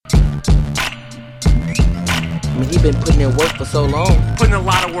mean, he been putting in work for so long. Putting a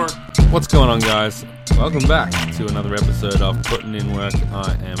lot of work. What's going on, guys? Welcome back to another episode of Putting in Work.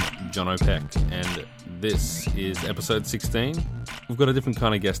 I am John O'Peck, and this is episode 16. We've got a different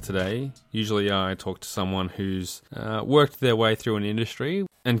kind of guest today. Usually I talk to someone who's worked their way through an industry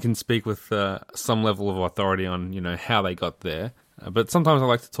and can speak with some level of authority on, how they got there. But sometimes I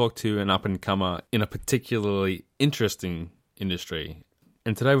like to talk to an up-and-comer in a particularly interesting industry.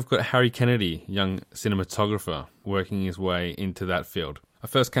 And today we've got Harry Kennedy, young cinematographer, working his way into that field. I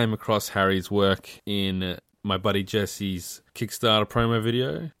first came across Harry's work in my buddy Jesse's Kickstarter promo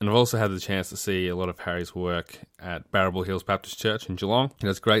video, and I've also had the chance to see a lot of Harry's work at Barrabool Hills Baptist Church in Geelong. He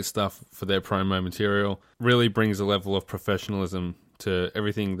does great stuff for their promo material, really brings a level of professionalism to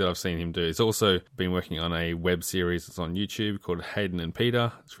everything that I've seen him do. He's also been working on a web series that's on YouTube called Hayden and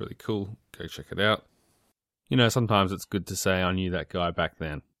Peter. It's really cool. Go check it out. Sometimes it's good to say I knew that guy back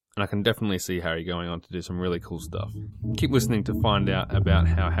then. And I can definitely see Harry going on to do some really cool stuff. Keep listening to find out about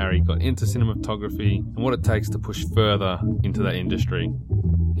how Harry got into cinematography and what it takes to push further into that industry.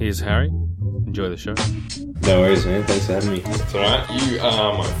 Here's Harry. Enjoy the show. No worries, man. Thanks for having me. It's alright. You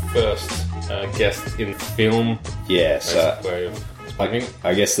are my first guest in film. Yeah, so way of speaking.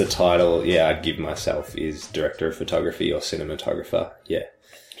 I guess the title, I'd give myself is Director of Photography or Cinematographer. Yeah.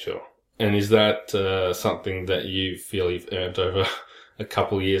 Sure. And is that something that you feel you've earned over a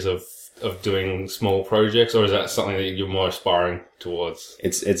couple of years of doing small projects, or is that something that you're more aspiring towards?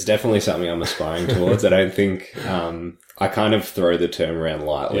 It's definitely something I'm aspiring towards. I don't think I kind of throw the term around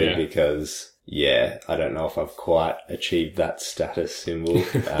lightly because I don't know if I've quite achieved that status symbol.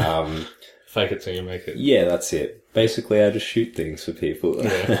 Fake it till you make it. Yeah, that's it. Basically, I just shoot things for people.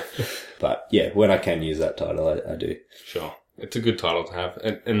 Yeah. But when I can use that title, I do. Sure. It's a good title to have.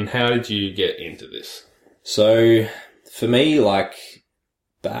 And how did you get into this? So for me,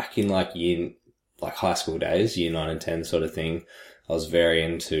 back in high school days, year 9 and 10 sort of thing, I was very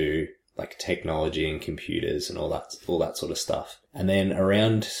into technology and computers and all that sort of stuff. And then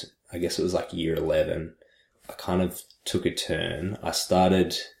around, I guess it was year 11, I kind of took a turn. I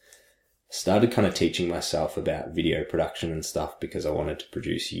started kind of teaching myself about video production and stuff because I wanted to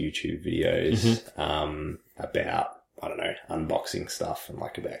produce YouTube videos about, I don't know, unboxing stuff and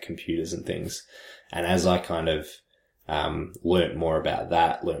about computers and things. And as I kind of learnt more about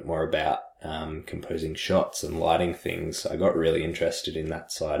that, learnt more about composing shots and lighting things, I got really interested in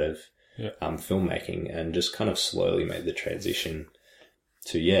that side of filmmaking and just kind of slowly made the transition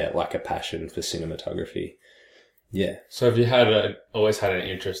to, a passion for cinematography. Yeah. So have you always had an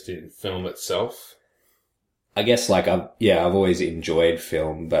interest in film itself? I guess I've always enjoyed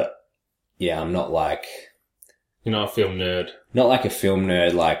film, but I'm not you're not a film nerd. Not like a film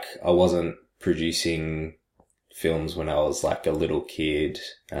nerd. I wasn't producing films when I was a little kid,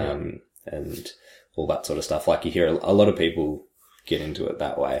 and all that sort of stuff. You hear a lot of people get into it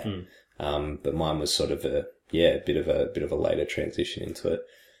that way. But mine was sort of a bit of a later transition into it.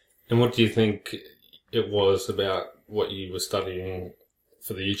 And what do you think it was about what you were studying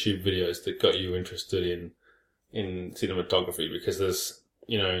for the YouTube videos that got you interested in cinematography? Because there's,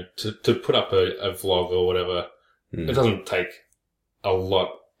 to put up a vlog or whatever, it doesn't take a lot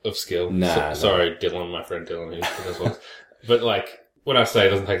of skill. Sorry, Dylan, my friend Dylan, who does vlogs. But when I say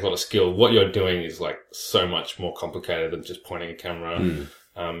it doesn't take a lot of skill, what you're doing is so much more complicated than just pointing a camera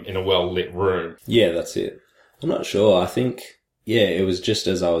in a well-lit room. Yeah, that's it. I'm not sure. I think, it was just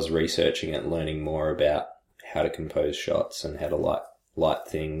as I was researching it, learning more about how to compose shots and how to light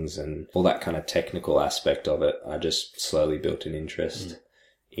things and all that kind of technical aspect of it. I just slowly built an interest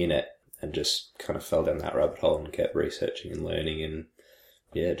in it and just kind of fell down that rabbit hole and kept researching and learning, and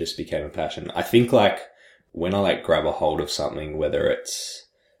it just became a passion. I think when I grab a hold of something, whether it's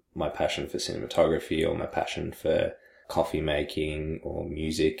my passion for cinematography or my passion for coffee making or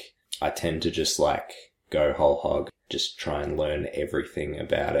music, I tend to just go whole hog, just try and learn everything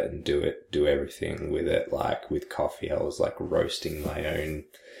about it and do everything with it. With coffee, I was roasting my own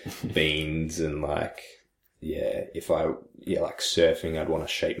beans and if I, surfing, I'd want to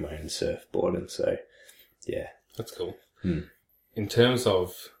shape my own surfboard. And so, That's cool. In terms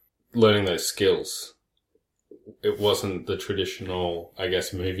of learning those skills, it wasn't the traditional, I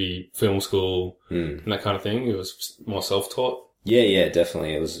guess, movie, film school and that kind of thing. It was more self-taught. Yeah,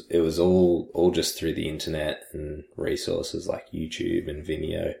 definitely. It was all just through the internet and resources like YouTube and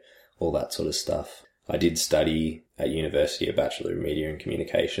Vimeo, all that sort of stuff. I did study at university a Bachelor of Media and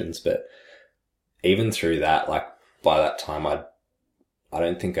Communications, but even through that, by that time, I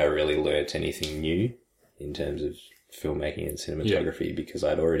don't think I really learnt anything new in terms of filmmaking and cinematography because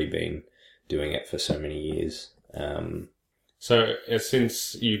I'd already been doing it for so many years. So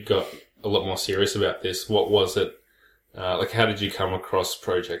since you got a lot more serious about this, what was it? Like, how did you come across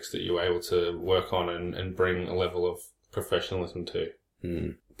projects that you were able to work on and bring a level of professionalism to?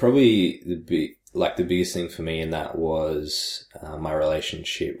 Probably the biggest thing for me in that was my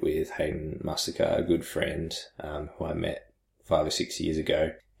relationship with Hayden Mustaker, a good friend who I met 5 or 6 years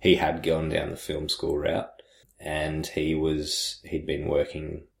ago. He had gone down the film school route, and he'd been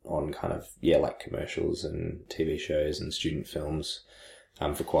working on kind of, like commercials and TV shows and student films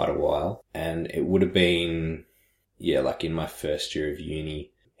for quite a while. And it would have been, like in my first year of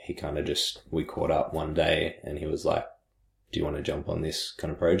uni, he kind of we caught up one day and he was like, do you want to jump on this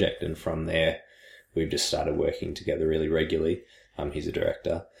kind of project? And from there, we've just started working together really regularly. He's a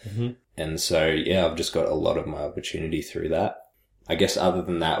director. Mm-hmm. And so, I've just got a lot of my opportunity through that. I guess other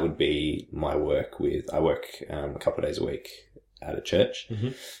than that would be my work I work a couple of days a week at a church. Mm-hmm.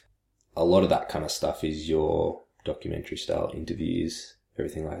 A lot of that kind of stuff is your documentary style interviews,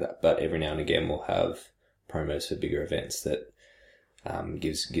 everything like that. But every now and again, we'll have promos for bigger events that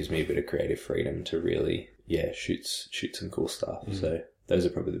gives me a bit of creative freedom to really, shoot some cool stuff. Mm-hmm. So those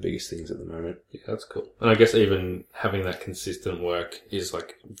are probably the biggest things at the moment. Yeah, that's cool. And I guess even having that consistent work is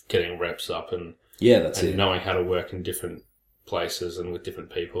like getting reps up and knowing how to work in different places and with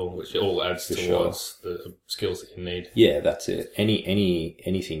different people, which all adds towards the skills that you need. Yeah, that's it.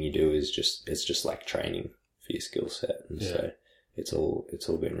 Anything you do is just like training for your skill set, and so it's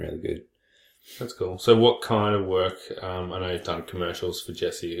all been really good. That's cool. So what kind of work, I know you've done commercials for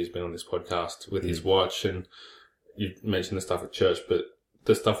Jesse, who's been on this podcast, with his watch, and you mentioned the stuff at church, but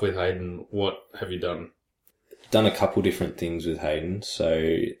the stuff with Hayden, what have you done? Done a couple different things with Hayden.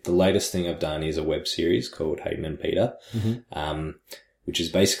 So the latest thing I've done is a web series called Hayden and Peter, which is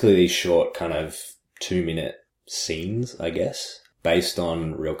basically these short kind of 2-minute scenes, I guess, based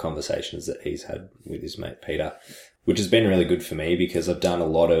on real conversations that he's had with his mate Peter, which has been really good for me because I've done a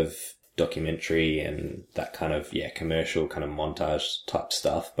lot of documentary and that kind of, commercial kind of montage type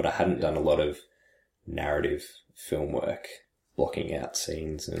stuff, but I hadn't done a lot of narrative film work, blocking out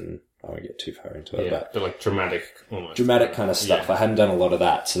scenes, and I won't get too far into it, but like dramatic kind of stuff. I hadn't done a lot of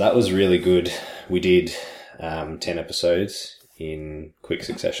that, so that was really good. We did 10 episodes in quick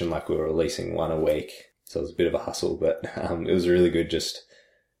succession, like we were releasing one a week, so it was a bit of a hustle, but it was really good just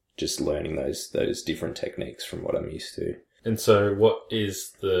learning those different techniques from what I'm used to. And so what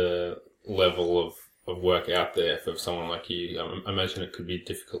is the level of work out there for someone like you? I imagine it could be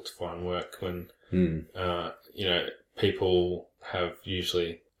difficult to find work when people have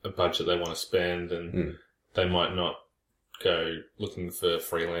usually a budget they want to spend, and they might not go looking for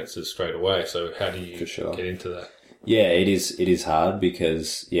freelancers straight away. So how do you get into that? Yeah, it is hard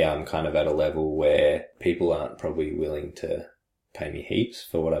because I'm kind of at a level where people aren't probably willing to pay me heaps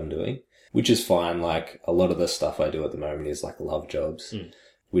for what I'm doing, which is fine. Like a lot of the stuff I do at the moment is like love jobs,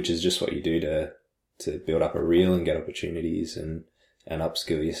 which is just what you do to build up a reel and get opportunities and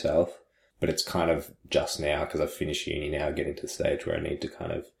upskill yourself. But it's kind of just now, because I've finished uni now, getting to the stage where I need to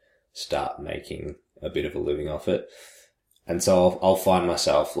kind of start making a bit of a living off it. And so I'll find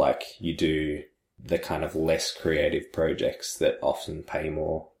myself like you do the kind of less creative projects that often pay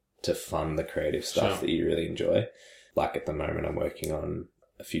more to fund the creative stuff that you really enjoy. Like at the moment, I'm working on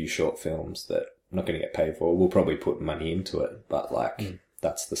a few short films that I'm not going to get paid for. We'll probably put money into it, but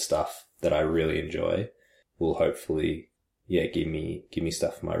that's the stuff that I really enjoy. Will hopefully give me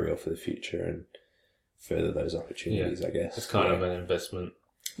stuff for my reel for the future and further those opportunities, I guess. It's kind of an investment.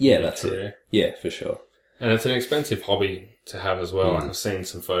 Yeah, that's it. Yeah, for sure. And it's an expensive hobby to have as well. Like I've seen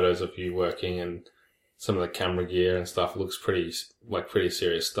some photos of you working, and some of the camera gear and stuff looks pretty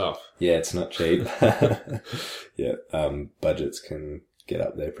serious stuff. Yeah, it's not cheap. Budgets can get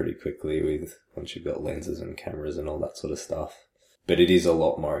up there pretty quickly once you've got lenses and cameras and all that sort of stuff. But it is a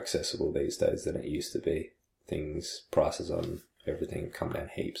lot more accessible these days than it used to be. Prices on everything have come down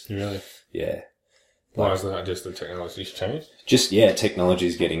heaps. Really? Yeah. Why is that? Just the technology's changed?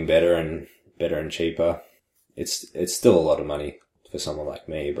 Technology's getting better and cheaper. It's still a lot of money for someone like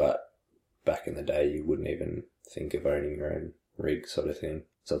me, but back in the day you wouldn't even think of owning your own rig sort of thing.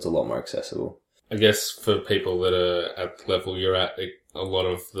 So it's a lot more accessible. I guess for people that are at the level you're at, a lot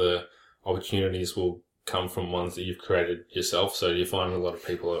of the opportunities will come from ones that you've created yourself. So you find a lot of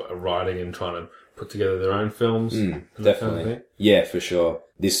people are writing and trying to put together their own films. Definitely. Kind of thing. Yeah, for sure.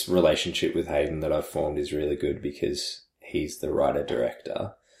 This relationship with Hayden that I've formed is really good because he's the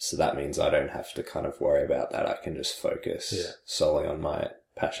writer-director. So that means I don't have to kind of worry about that. I can just focus solely on my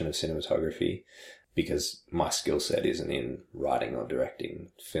passion of cinematography, because my skill set isn't in writing or directing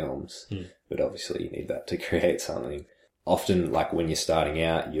films. But obviously you need that to create something. Often, like when you're starting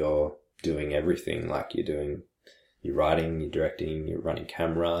out, you're doing everything. Like you're doing you're writing, you're directing, you're running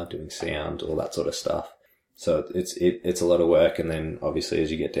camera, doing sound, all that sort of stuff. So it's a lot of work, and then obviously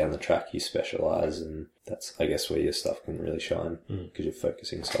as you get down the track, you specialize, and that's, I guess, where your stuff can really shine because you're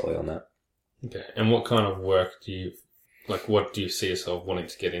focusing solely on that. Okay. And what kind of work what do you see yourself wanting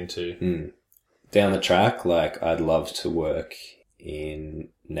to get into? Down the track, like, I'd love to work in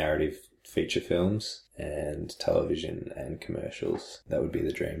narrative feature films and television and commercials. That would be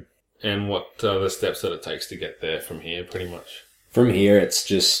the dream. And what are the steps that it takes to get there from here, pretty much? From here,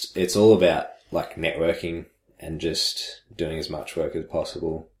 it's all about, like, networking and just doing as much work as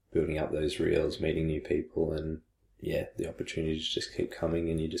possible, building up those reels, meeting new people, and yeah, the opportunities just keep coming,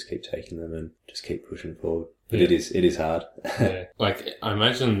 and you just keep taking them and just keep pushing forward. But it is hard. Yeah. Like, I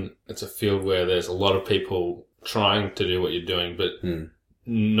imagine it's a field where there's a lot of people trying to do what you're doing, but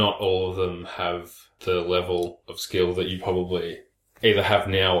not all of them have the level of skill that you probably either have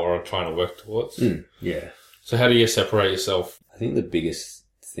now or are trying to work towards. Yeah. So how do you separate yourself? I think the biggest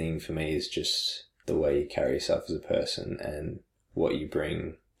thing for me is just the way you carry yourself as a person and what you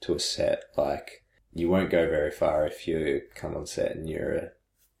bring to a set. Like, you won't go very far if you come on set and you're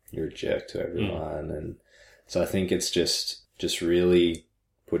a jerk to everyone. And so I think it's just really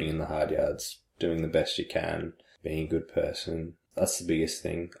putting in the hard yards, doing the best you can, being a good person. That's the biggest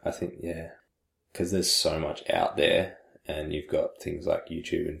thing, I think, yeah. Because there's so much out there, and you've got things like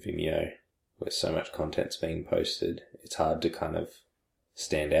YouTube and Vimeo where so much content's being posted. It's hard to kind of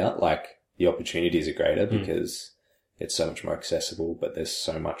stand out. Like, the opportunities are greater because it's so much more accessible, but there's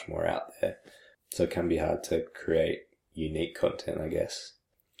so much more out there. So it can be hard to create unique content, I guess.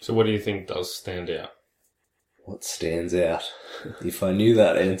 So what do you think does stand out? What stands out? If I knew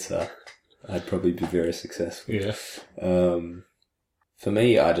that answer, I'd probably be very successful. Yeah. For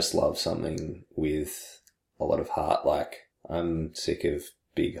me, I just love something with a lot of heart. Like, I'm sick of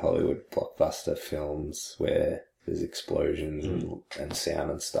big Hollywood blockbuster films where there's explosions and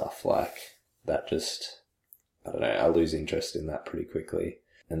sound and stuff. Like, that just, I don't know, I lose interest in that pretty quickly.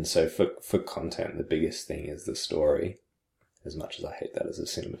 And so for content, the biggest thing is the story, as much as I hate that as a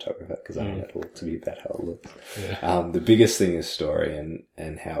cinematographer, because I want it all to be about how it looks. Yeah. The biggest thing is story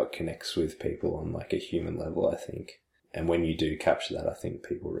and how it connects with people on, like, a human level, I think. And when you do capture that, I think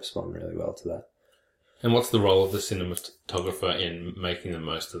people respond really well to that. And what's the role of the cinematographer in making the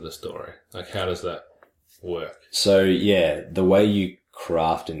most of the story? Like, how does that work? So, yeah, the way you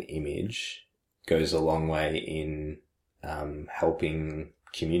craft an image goes a long way in helping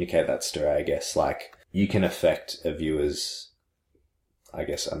communicate that story, I guess. Like, you can affect a viewer's, I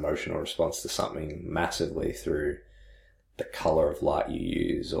guess, emotional response to something massively through the colour of light you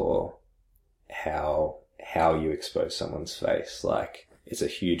use or how you expose someone's face. Like, it's a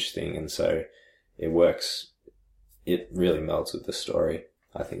huge thing, and so it works. It really melds with the story,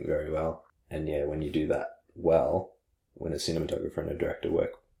 I think, very well. And yeah, when you do that well, when a cinematographer and a director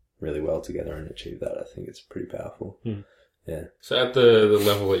work really well together and achieve that, I think it's pretty powerful. Yeah. So at the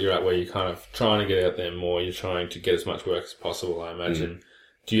level that you're at, where you're kind of trying to get out there more, you're trying to get as much work as possible, I imagine.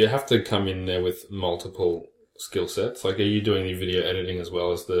 Do you have to come in there with multiple skill sets? Like, are you doing the video editing as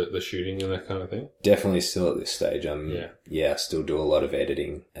well as the shooting and that kind of thing? Definitely still at this stage. I still do a lot of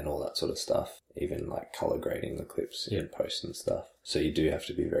editing and all that sort of stuff, even like color grading the clips in post and stuff. So you do have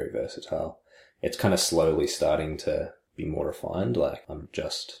to be very versatile. It's kind of slowly starting to be more refined. Like, I'm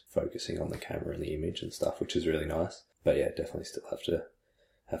just focusing on the camera and the image and stuff, which is really nice. But yeah, definitely still have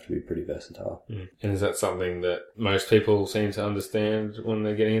to be pretty versatile. And is that something that most people seem to understand when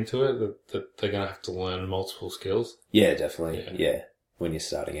they're getting into it, that they're going to have to learn multiple skills? Yeah, definitely. Yeah. When you're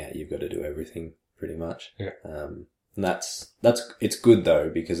starting out, you've got to do everything pretty much. Yeah. And it's good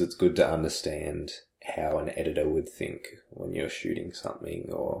though, because it's good to understand how an editor would think when you're shooting something,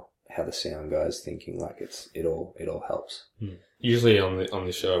 or how the sound guy's thinking. Like, it all helps. Usually on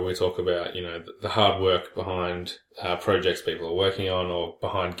the show we talk about, you know, the hard work behind projects people are working on, or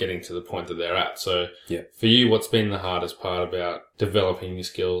behind getting to the point that they're at. So for you, what's been the hardest part about developing your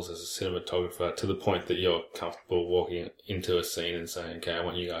skills as a cinematographer to the point that you're comfortable walking into a scene and saying, okay, I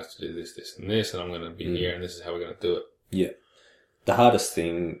want you guys to do this, this and this, and I'm going to be here and this is how we're going to do it? Yeah. The hardest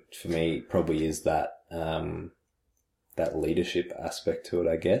thing for me probably is that that leadership aspect to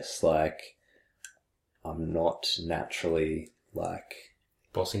it, I guess. Like, I'm not naturally, like,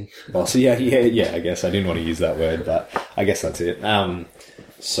 bossy. Yeah, I guess I didn't want to use that word, but I guess that's it.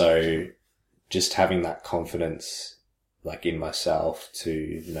 So just having that confidence, like, in myself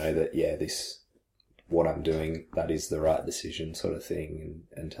to know that, what I'm doing, that is the right decision, sort of thing,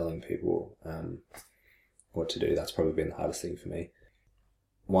 and telling people what to do, that's probably been the hardest thing for me.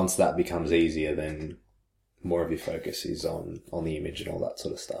 Once that becomes easier, then more of your focus is on the image and all that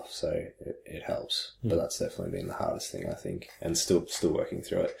sort of stuff. So it helps. But that's definitely been the hardest thing, I think, and still working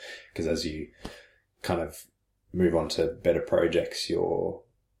through it, because as you kind of move on to better projects, you're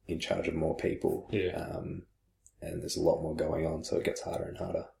in charge of more people. Yeah. And there's a lot more going on, so it gets harder and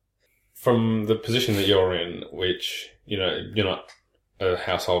harder. From the position that you're in, which, you're not a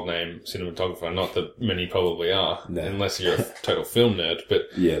household name cinematographer, not that many probably are, No. unless you're a total film nerd, but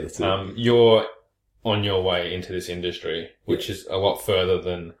Yeah, that's it. you're on your way into this industry, which is a lot further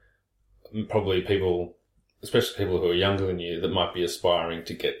than probably people, especially people who are younger than you, that might be aspiring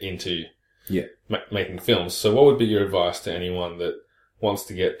to get into making films. So what would be your advice to anyone that wants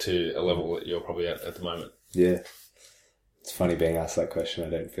to get to a level that you're probably at the moment? Yeah. It's funny being asked that question. I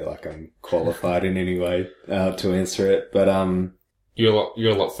don't feel like I'm qualified in any way to answer it, but You're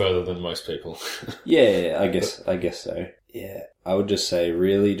a lot further than most people. yeah, I guess so. Yeah, I would just say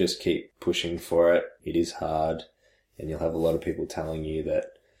really just keep pushing for it. It is hard, and you'll have a lot of people telling you that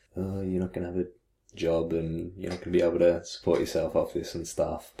you're not going to have a job and you're not going to be able to support yourself off this and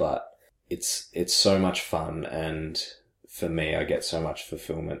stuff. But it's so much fun, and for me, I get so much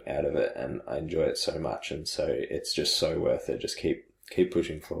fulfillment out of it, and I enjoy it so much, and so it's just so worth it. Just keep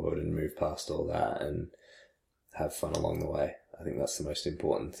pushing forward and move past all that, and have fun along the way. I think that's the most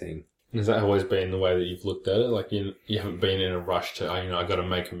important thing. Has that always been the way that you've looked at it? Like you haven't been in a rush to, I got to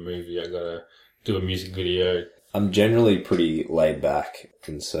make a movie, I got to do a music video. I'm generally pretty laid back,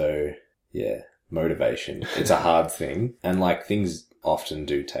 and so yeah, motivation. It's a hard thing, and like things often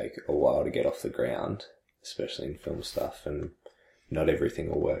do take a while to get off the ground, especially in film stuff, and not everything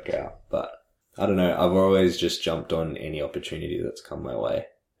will work out. But I don't know. I've always just jumped on any opportunity that's come my way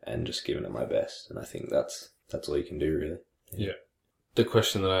and just given it my best, and I think that's all you can do, really. Yeah. The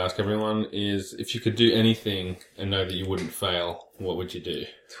question that I ask everyone is, if you could do anything and know that you wouldn't fail, what would you do?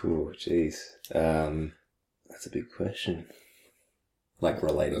 Oh, jeez. That's a big question. Like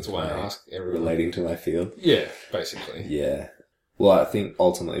relating to my field. Yeah, basically. Yeah. Well, I think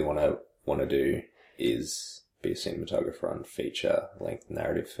ultimately what I want to do is be a cinematographer on feature-length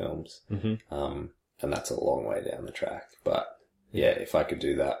narrative films. Mm-hmm. And that's a long way down the track. But yeah, if I could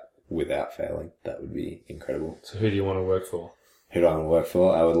do that without failing, that would be incredible. So who do you want to work for? Who do I want to work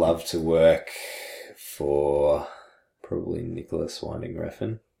for? I would love to work for probably Nicholas Winding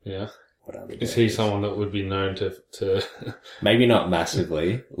Refn. Yeah. What other Is he someone that would be known to... Maybe not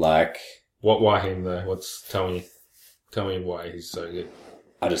massively. Like... Why him though? Tell me why he's so good.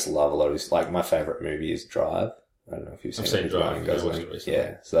 I just love a lot of his... Like, my favourite movie is Drive. I don't know if you've seen it. I've seen Drive. Yeah, I watched it recently.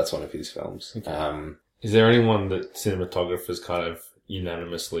 Yeah, so that's one of his films. Okay. Is there anyone that cinematographers kind of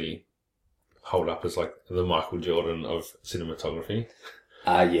unanimously hold up as like the Michael Jordan of cinematography?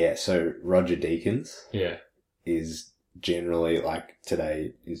 Yeah, so Roger Deakins Yeah. is generally, like,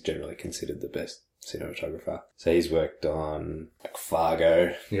 today is generally considered the best cinematographer. So he's worked on, like,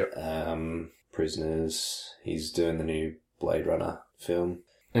 Fargo, Prisoners. He's doing the new Blade Runner film.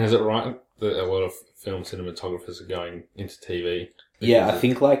 And is it right that a lot of film cinematographers are going into TV? Yeah, I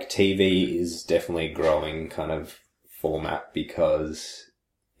think, like, TV is definitely growing kind of format because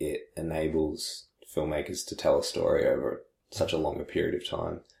it enables filmmakers to tell a story over such a longer period of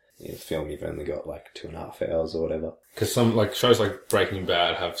time. In a film, you've only got like 2.5 hours or whatever. Because some like shows like Breaking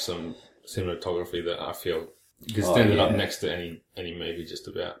Bad have some cinematography that I feel you can stand it up next to any movie just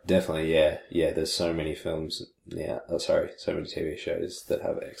about. Definitely, yeah. Yeah, there's so many films so many TV shows that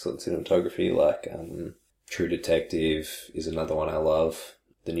have excellent cinematography, like True Detective is another one I love.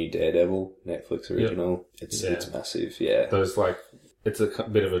 The new Daredevil, Netflix original. Yep. It's massive, yeah. Those like, it's a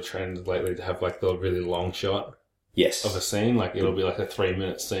bit of a trend lately to have like the really long shot. Yes. Of a scene, like it'll be like a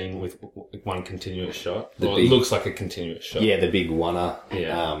 3-minute scene with one continuous shot. It looks like a continuous shot. Yeah, the big one-er.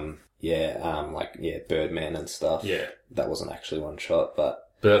 Yeah. Like Birdman and stuff. Yeah. That wasn't actually one shot,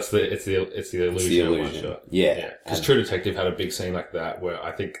 but it's the illusion of one shot. Yeah. Because True Detective had a big scene like that where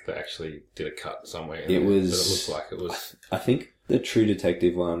I think they actually did a cut somewhere. But it looked like it was. I think the True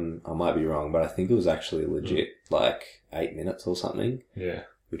Detective one, I might be wrong, but I think it was actually legit, like 8 minutes or something. Yeah.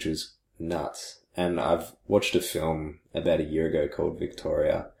 Which was nuts. And I've watched a film about a year ago called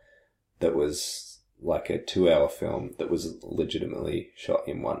Victoria that was like a 2-hour film that was legitimately shot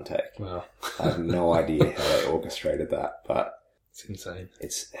in one take. Wow. I have no idea how they orchestrated that, but it's insane.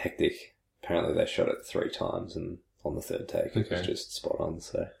 It's hectic. Apparently they shot it 3 times and on the 3rd take it was just spot on.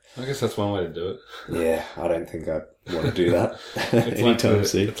 So I guess that's one way to do it. Yeah, I don't think I want to do that anytime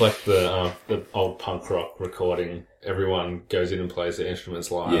soon. It's like the old punk rock recording. Everyone goes in and plays their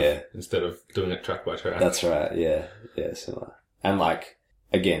instruments live instead of doing it track by track. That's right, yeah. Yeah, similar. And like,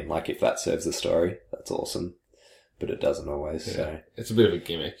 again, like if that serves the story, that's awesome. But it doesn't always, so. It's a bit of a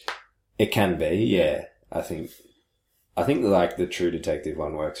gimmick. It can be, yeah. I think like the True Detective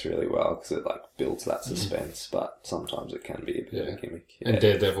one works really well because it like builds that suspense, but sometimes it can be a bit of a gimmick. Yeah. And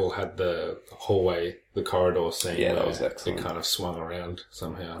Daredevil had the hallway, the corridor scene Yeah, that where was excellent. it kind of swung around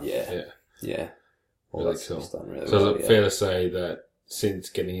somehow. Yeah. All Really that cool. stuff's done really So well. is it fair to say that since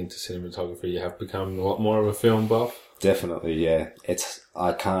getting into cinematography, you have become a lot more of a film buff? Definitely, yeah.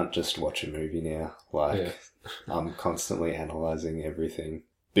 I can't just watch a movie now. Like, I'm constantly analysing everything.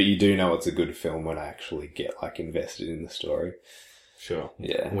 But you do know it's a good film when I actually get, like, invested in the story. Sure.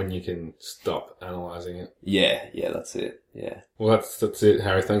 Yeah. When you can stop analysing it. Yeah, that's it. Yeah. Well, that's it,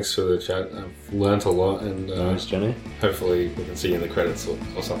 Harry. Thanks for the chat. I've learnt a lot, and Thanks, Johnny. hopefully we can see you in the credits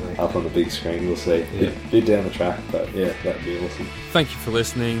or something. Up on the big screen, we'll see. Yeah. Bit down the track, but yeah, that'd be awesome. Thank you for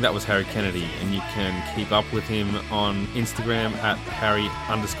listening. That was Harry Kennedy, and you can keep up with him on Instagram at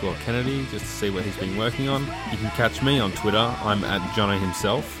Harry_Kennedy just to see what he's been working on. You can catch me on Twitter. I'm at Jono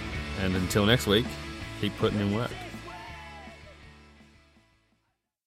himself. And until next week, keep putting in work.